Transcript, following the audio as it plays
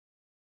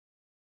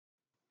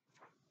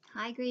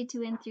Hi, grade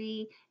 2 and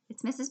 3.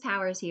 It's Mrs.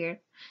 Powers here.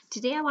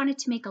 Today I wanted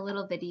to make a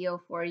little video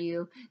for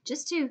you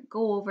just to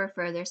go over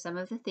further some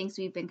of the things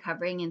we've been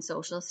covering in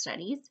social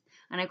studies.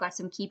 And I've got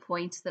some key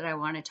points that I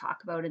want to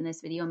talk about in this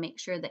video, make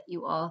sure that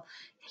you all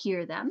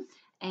hear them.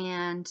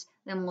 And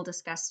then we'll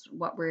discuss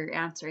what we're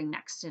answering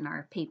next in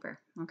our paper,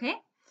 okay?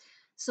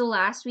 So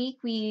last week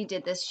we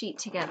did this sheet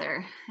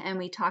together and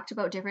we talked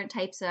about different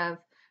types of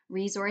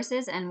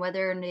resources and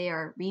whether they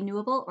are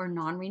renewable or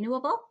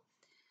non-renewable.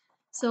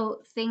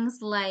 So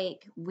things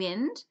like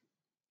wind,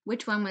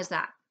 which one was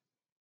that?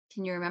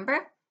 Can you remember?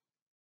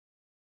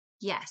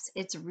 Yes,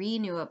 it's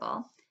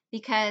renewable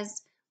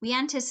because we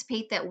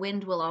anticipate that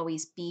wind will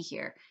always be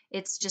here.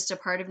 It's just a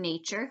part of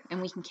nature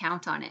and we can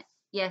count on it.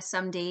 Yes,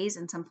 some days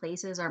and some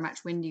places are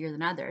much windier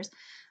than others,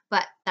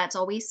 but that's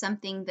always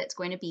something that's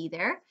going to be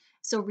there.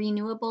 So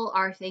renewable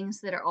are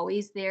things that are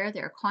always there,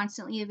 they're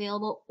constantly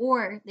available,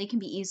 or they can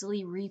be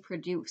easily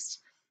reproduced.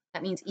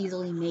 That means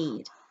easily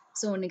made.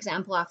 So an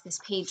example off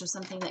this page of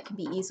something that can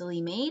be easily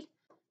made,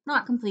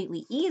 not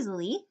completely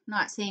easily,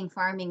 not saying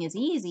farming is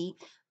easy,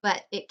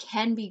 but it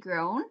can be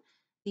grown.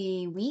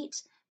 The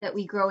wheat that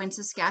we grow in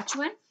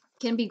Saskatchewan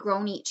can be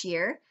grown each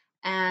year,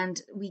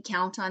 and we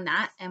count on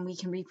that and we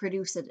can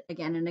reproduce it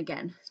again and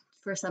again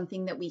for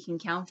something that we can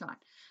count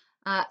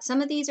on.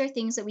 Some of these are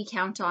things that we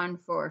count on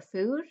for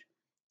food.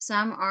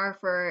 Some are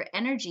for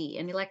energy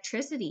and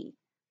electricity,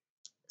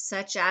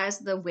 such as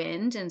the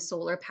wind and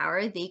solar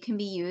power. They can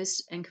be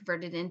used and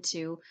converted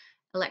into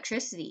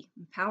electricity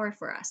and power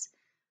for us.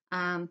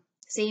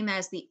 Same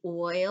as the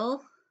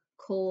oil,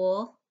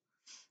 coal,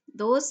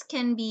 those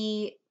can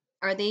be,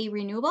 are they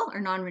renewable or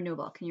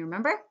non-renewable? Can you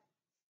remember?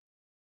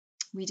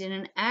 We did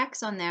an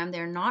X on them.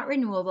 They're not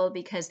renewable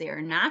because they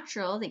are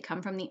natural. They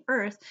come from the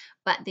earth,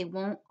 but they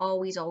won't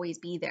always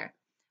be there.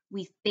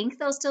 We think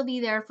they'll still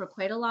be there for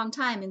quite a long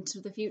time into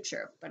the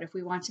future. But if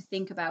we want to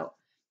think about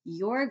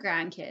your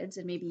grandkids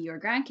and maybe your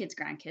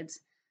grandkids,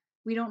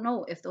 we don't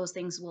know if those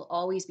things will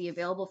always be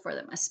available for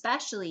them,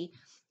 especially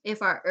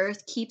if our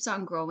earth keeps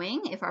on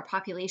growing, if our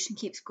population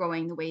keeps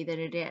growing the way that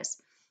it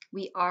is.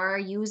 We are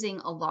using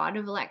a lot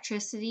of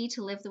electricity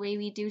to live the way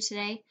we do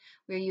today.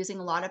 We're using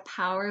a lot of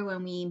power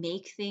when we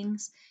make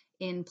things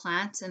in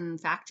plants and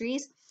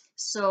factories.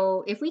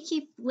 So if we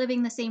keep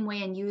living the same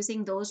way and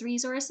using those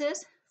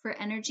resources for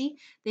energy,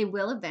 they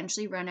will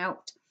eventually run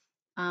out.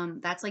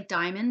 That's like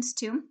diamonds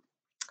too.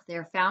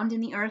 They're found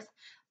in the earth,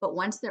 but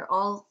once they're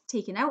all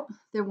taken out,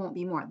 there won't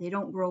be more. They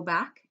don't grow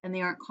back and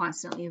they aren't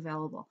constantly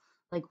available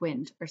like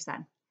wind or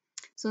sun.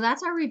 So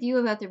that's our review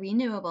about the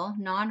renewable,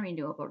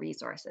 non-renewable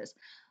resources.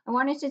 I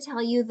wanted to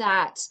tell you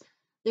that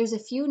there's a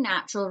few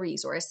natural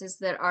resources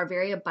that are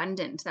very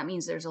abundant. That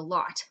means there's a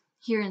lot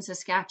here in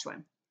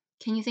Saskatchewan.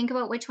 Can you think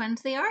about which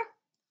ones they are?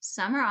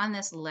 Some are on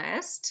this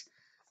list.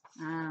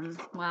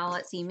 Well,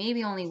 let's see,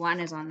 maybe only one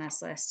is on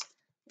this list.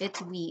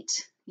 It's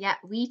wheat. Yeah,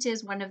 wheat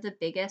is one of the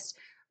biggest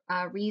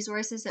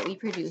resources that we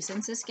produce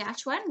in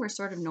Saskatchewan. We're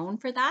sort of known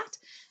for that.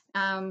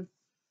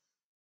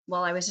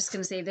 Well, I was just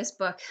going to say this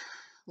book,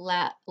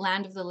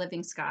 Land of the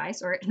Living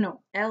Skies, or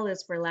no, L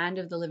is for Land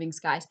of the Living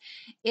Skies.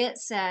 It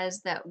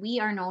says that we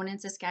are known in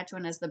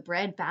Saskatchewan as the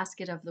bread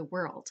basket of the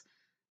world.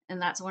 And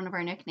that's one of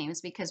our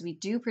nicknames because we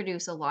do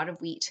produce a lot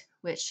of wheat,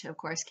 which of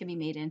course can be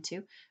made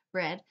into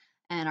bread.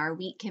 And our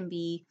wheat can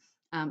be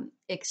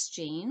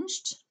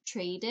exchanged,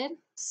 traded,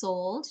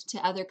 sold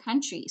to other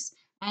countries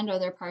and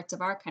other parts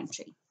of our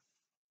country.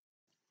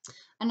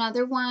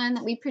 Another one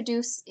that we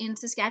produce in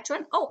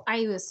Saskatchewan, oh,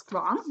 I was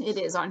wrong, it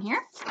is on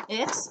here,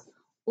 it's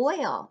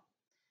oil.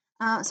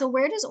 So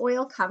where does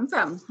oil come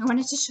from? I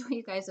wanted to show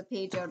you guys a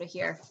page out of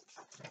here,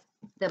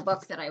 the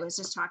book that I was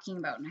just talking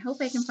about, and I hope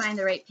I can find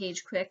the right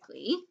page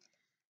quickly.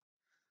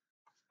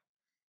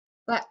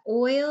 But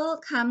oil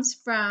comes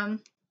from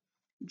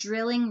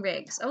drilling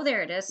rigs. Oh,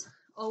 there it is.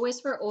 O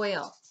is for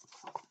oil.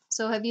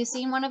 So have you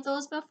seen one of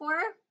those before?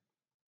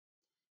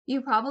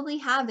 You probably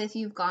have if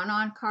you've gone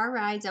on car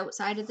rides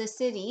outside of the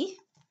city.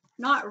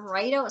 Not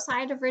right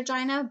outside of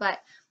Regina, but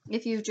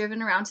if you've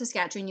driven around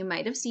Saskatchewan, you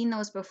might have seen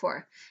those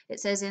before. It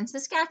says in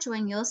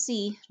Saskatchewan, you'll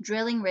see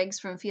drilling rigs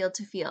from field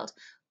to field,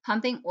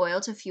 pumping oil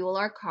to fuel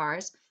our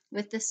cars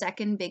with the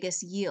second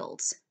biggest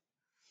yields.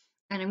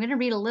 And I'm going to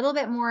read a little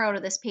bit more out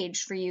of this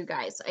page for you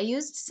guys. I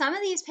used some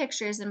of these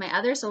pictures in my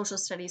other social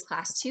studies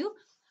class too,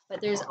 but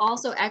there's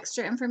also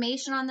extra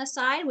information on the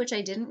side, which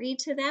I didn't read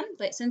to them.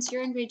 But since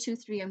you're in grade 2,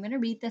 3, I'm going to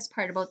read this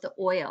part about the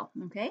oil,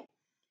 okay?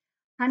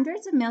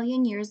 Hundreds of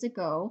million years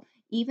ago,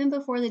 even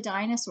before the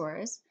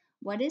dinosaurs,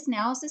 what is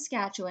now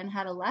Saskatchewan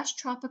had a lush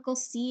tropical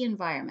sea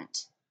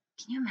environment.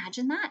 Can you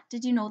imagine that?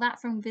 Did you know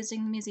that from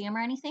visiting the museum or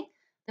anything?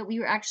 That we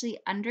were actually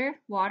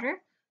underwater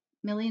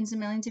millions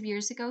and millions of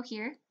years ago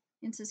here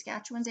in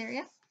Saskatchewan's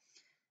area?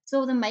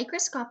 So the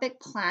microscopic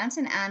plants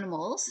and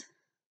animals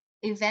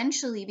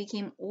eventually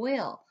became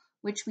oil,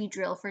 which we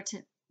drill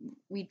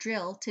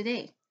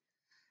today.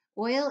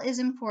 Oil is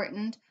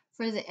important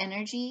for the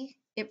energy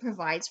it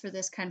provides for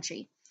this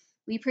country.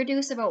 We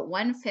produce about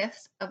 1/5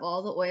 of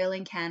all the oil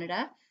in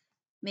Canada,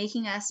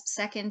 making us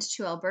second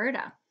to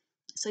Alberta.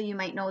 So you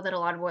might know that a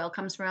lot of oil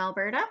comes from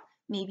Alberta.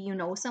 Maybe you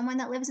know someone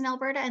that lives in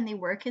Alberta and they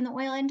work in the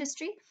oil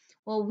industry.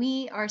 Well,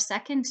 we are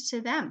second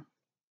to them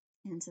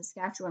in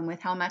Saskatchewan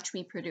with how much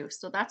we produce.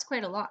 So that's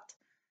quite a lot.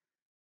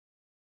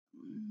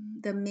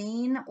 The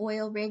main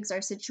oil rigs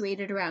are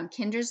situated around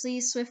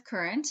Kindersley, Swift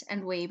Current,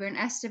 and Weyburn,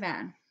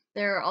 Estevan.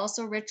 There are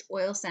also rich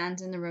oil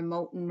sands in the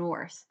remote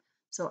north,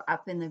 so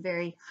up in the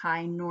very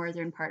high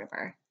northern part of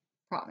our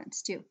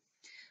province too.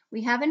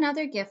 We have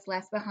another gift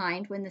left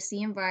behind when the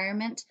sea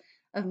environment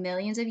of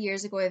millions of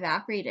years ago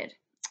evaporated.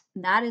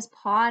 That is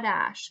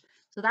potash.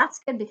 So that's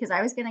good because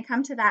I was going to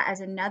come to that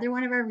as another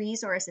one of our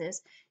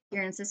resources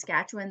here in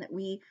Saskatchewan that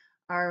we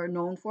are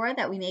known for,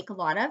 that we make a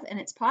lot of, and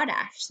it's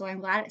potash. So I'm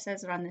glad it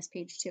says it on this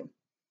page too.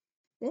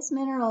 This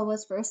mineral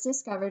was first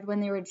discovered when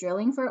they were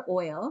drilling for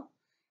oil,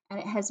 and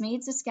it has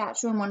made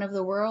Saskatchewan one of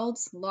the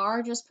world's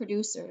largest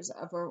producers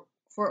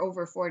for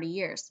over 40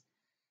 years.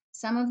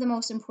 Some of the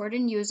most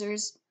important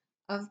users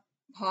of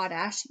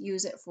potash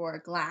use it for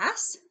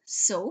glass,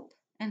 soap,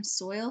 and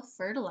soil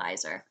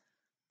fertilizer.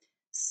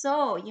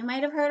 So you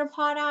might have heard of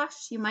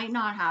potash, you might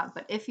not have,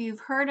 but if you've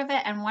heard of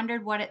it and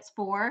wondered what it's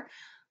for,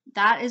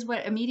 that is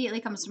what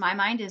immediately comes to my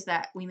mind, is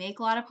that we make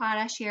a lot of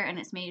potash here and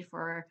it's made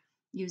for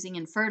using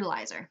in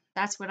fertilizer.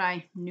 That's what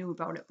I knew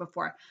about it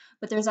before.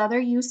 But there's other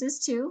uses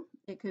too.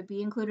 It could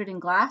be included in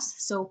glass,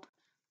 soap,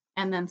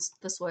 and then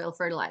the soil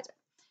fertilizer.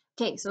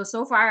 Okay,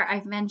 so far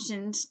I've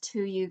mentioned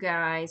to you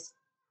guys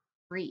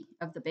 3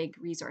 of the big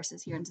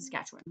resources here in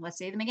Saskatchewan. Let's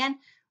say them again: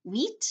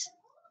 wheat,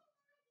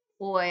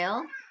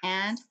 oil,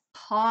 and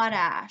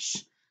potash.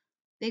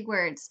 Big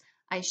words.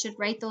 I should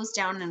write those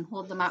down and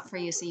hold them up for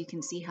you so you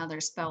can see how they're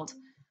spelled.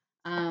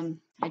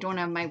 I don't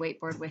have my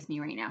whiteboard with me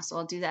right now, so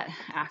I'll do that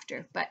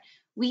after. But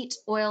wheat,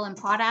 oil, and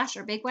potash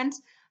are big ones.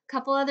 A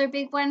couple other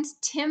big ones: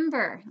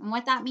 timber. And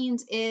what that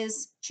means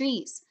is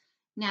trees.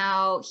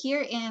 Now,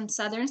 here in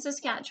southern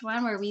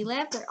Saskatchewan, where we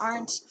live, there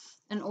aren't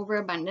an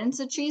overabundance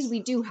of trees.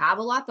 We do have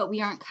a lot, but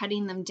we aren't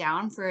cutting them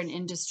down for an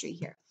industry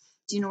here.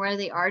 Do you know where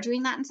they are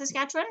doing that in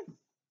Saskatchewan?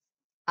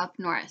 Up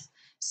north.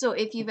 So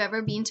if you've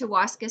ever been to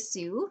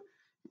Waskesiu,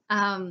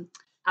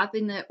 up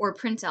in or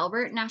Prince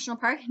Albert National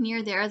Park,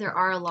 near there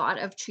are a lot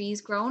of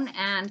trees grown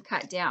and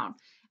cut down,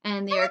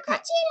 and they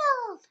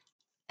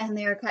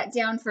are cut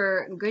down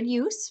for good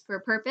use,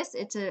 for purpose.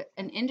 It's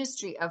an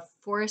industry of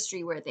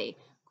forestry where they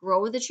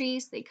grow the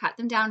trees, they cut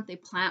them down, they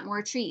plant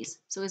more trees.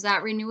 So is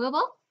that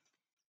renewable?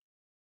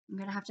 I'm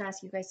gonna have to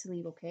ask you guys to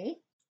leave, okay?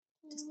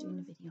 Just doing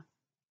a video.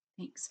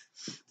 Thanks.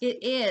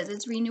 It is.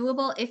 It's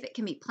renewable if it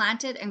can be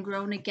planted and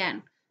grown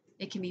again.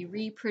 It can be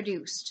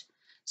reproduced.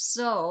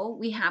 So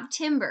we have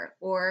timber,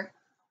 or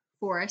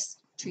forest,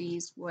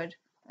 trees, wood.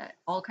 That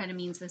all kind of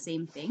means the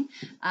same thing.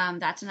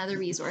 That's another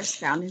resource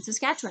found in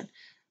Saskatchewan.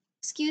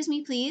 Excuse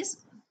me, please.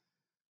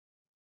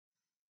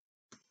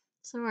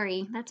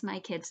 Sorry, that's my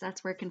kids.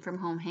 That's working from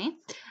home, hey?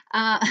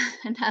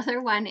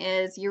 Another one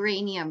is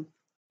uranium.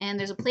 And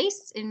there's a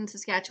place in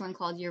Saskatchewan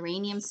called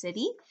Uranium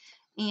City.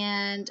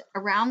 And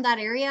around that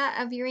area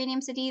of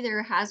Uranium City,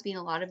 there has been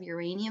a lot of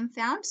uranium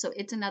found. So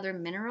it's another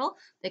mineral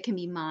that can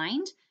be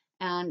mined.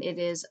 And it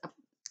is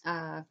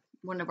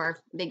one of our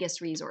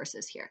biggest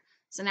resources here.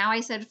 So now I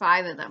said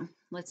 5 of them.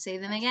 Let's say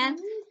them again: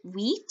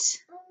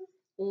 wheat,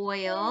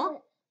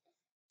 oil,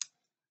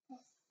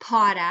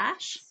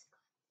 potash,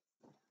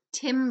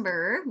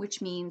 timber,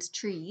 which means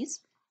trees,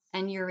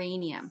 and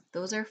uranium.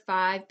 Those are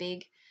 5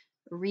 big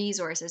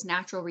resources,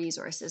 natural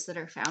resources, that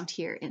are found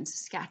here in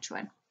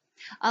Saskatchewan.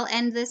 I'll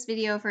end this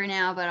video for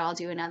now, but I'll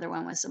do another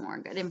one with some more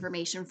good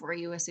information for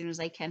you as soon as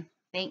I can.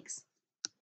 Thanks.